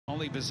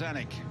Oli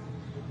Bozanic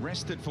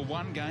rested for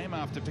one game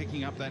after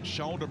picking up that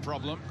shoulder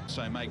problem.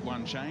 So make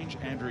one change.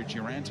 Andrew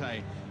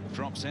Durante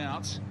drops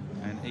out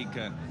and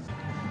Ika.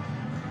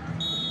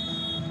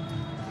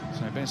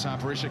 So Besart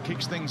Berisha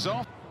kicks things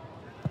off.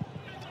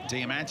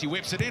 Diamanti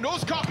whips it in.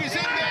 Uskok is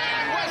in there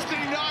and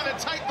Western United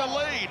take the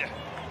lead.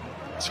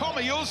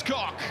 Tommy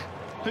Uskok,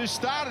 who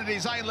started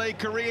his A-League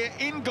career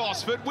in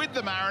Gosford with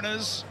the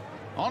Mariners,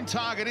 on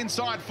target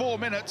inside 4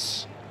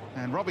 minutes.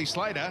 And Robbie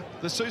Slater,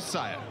 the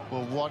soothsayer.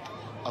 Well, what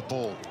a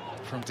ball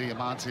from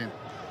Diamanti.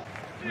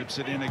 Whips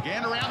it in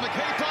again around the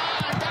keeper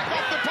and back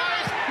off the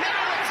post. Now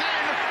it's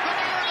in. The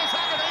Mariners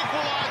have an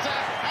equaliser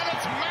and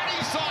it's Matty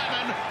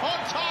Simon on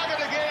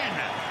target again.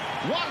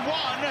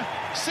 1-1,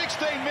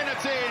 16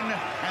 minutes in,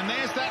 and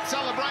there's that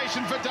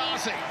celebration for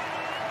Darcy.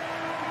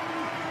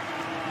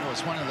 Well,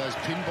 it's one of those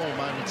pinball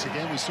moments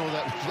again. We saw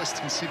that with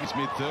Western Sydney's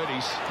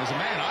mid-30s. There's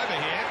a man over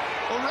here.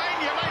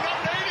 Urania may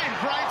not need him.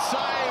 Great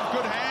save.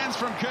 Good hands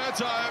from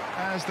Curto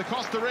as the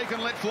Costa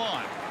Rican let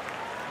fly.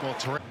 Well,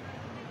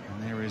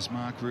 and there is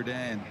Mark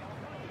Rudan.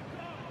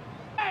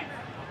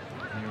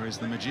 Here is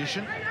the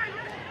magician.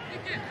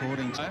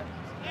 According to...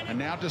 And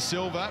now De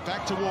Silva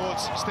back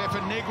towards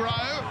Stefan Negro.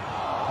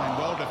 And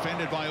well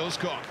defended by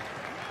Uskok.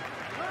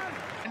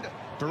 And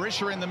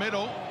Berisha in the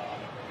middle.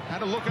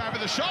 Had a look over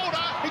the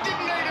shoulder. He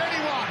didn't need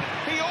anyone.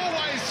 He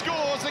always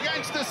scores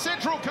against the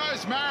Central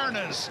Coast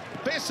Mariners.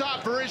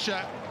 Besart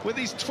Berisha with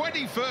his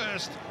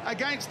 21st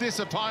against this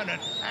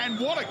opponent. And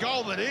what a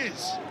goal that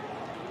is.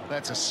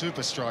 That's a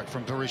super strike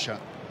from Berisha.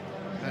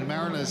 And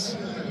Mariners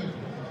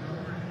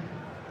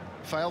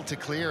failed to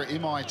clear.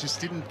 Imai just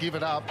didn't give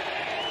it up.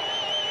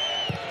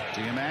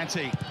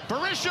 Diamanti.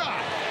 Berisha!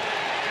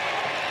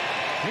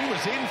 He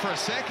was in for a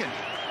second.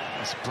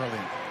 That's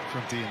brilliant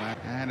from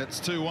Diamanti. And it's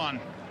 2-1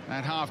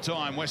 at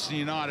half-time. Western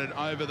United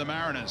over the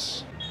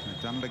Mariners.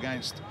 They've done it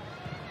against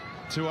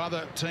two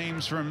other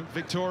teams from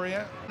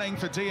Victoria.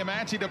 For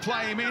Diamanti to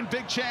play him in.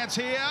 Big chance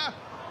here.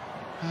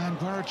 And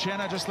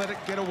Barachena just let it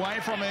get away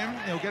from him.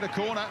 He'll get a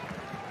corner.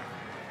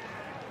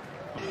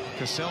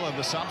 Casella,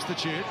 the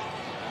substitute.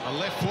 A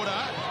left footer.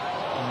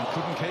 And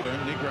couldn't keep it.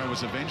 Negro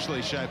was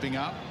eventually shaping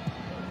up.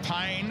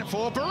 Payne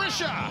for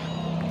Berisha.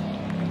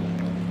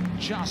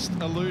 Just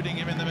eluding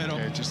him in the middle.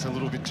 Yeah, just a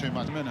little bit too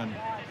much. And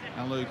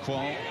Alou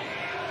Kuol.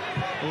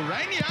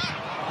 Urania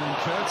and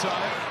Curto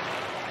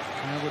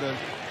able to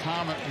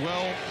palm it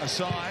well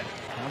aside.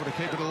 Able to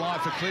keep it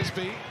alive for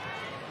Clisby.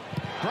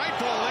 Great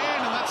ball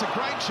in, and that's a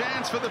great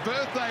chance for the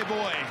birthday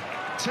boy.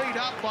 Teed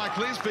up by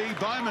Clisby.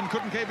 Bowman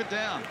couldn't keep it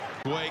down.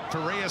 Weak.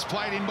 Pereira's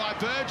played in by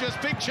Burgess.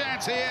 Big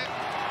chance here.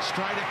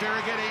 Straight at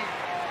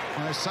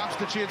Birighitti. Those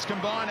substitutes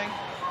combining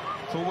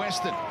for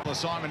Western.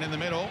 Simon in the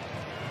middle.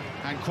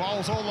 And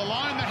Kuol's all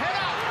alone. The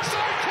header. So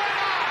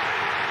clever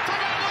from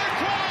Alou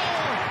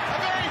Kuol. A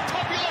very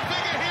popular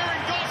figure here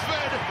in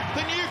Gosford.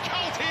 The new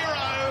cult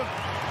hero.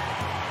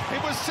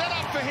 It was set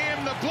up for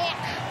him. The block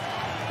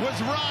was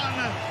run.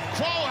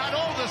 Kuol had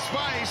all the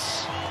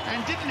space.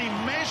 And didn't he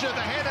measure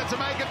the header to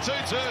make it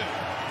 2-2?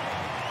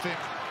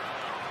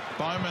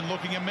 Bowman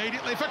looking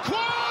immediately for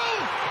Kuol.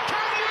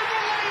 Can you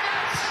believe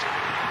it?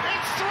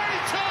 It's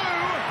 3-2.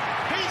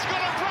 He's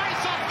got a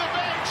brace off the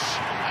bench.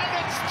 And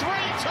it's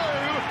 3-2.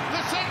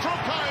 The Central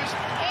Coast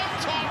on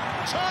top,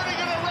 turning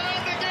it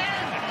around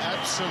again.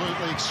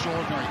 Absolutely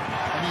extraordinary.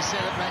 And he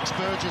said it, Max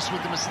Burgess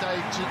with the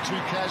mistake,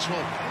 too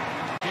casual.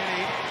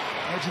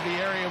 Edge of the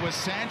area was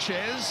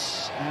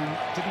Sanchez and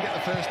didn't get the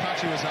first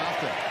touch he was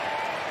after.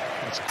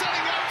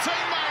 Setting up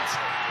teammates.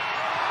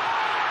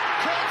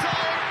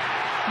 Curto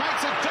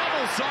makes a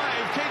double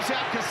save, keeps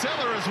out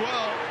Casella as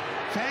well.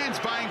 Fans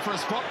baying for a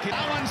spot kick.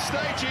 Alan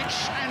Stajic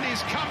and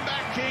his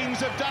comeback kings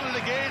have done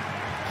it again.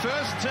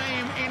 First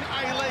team in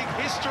A-League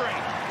history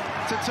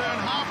to turn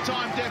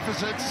half-time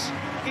deficits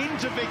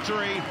into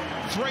victory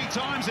 3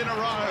 times in a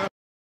row.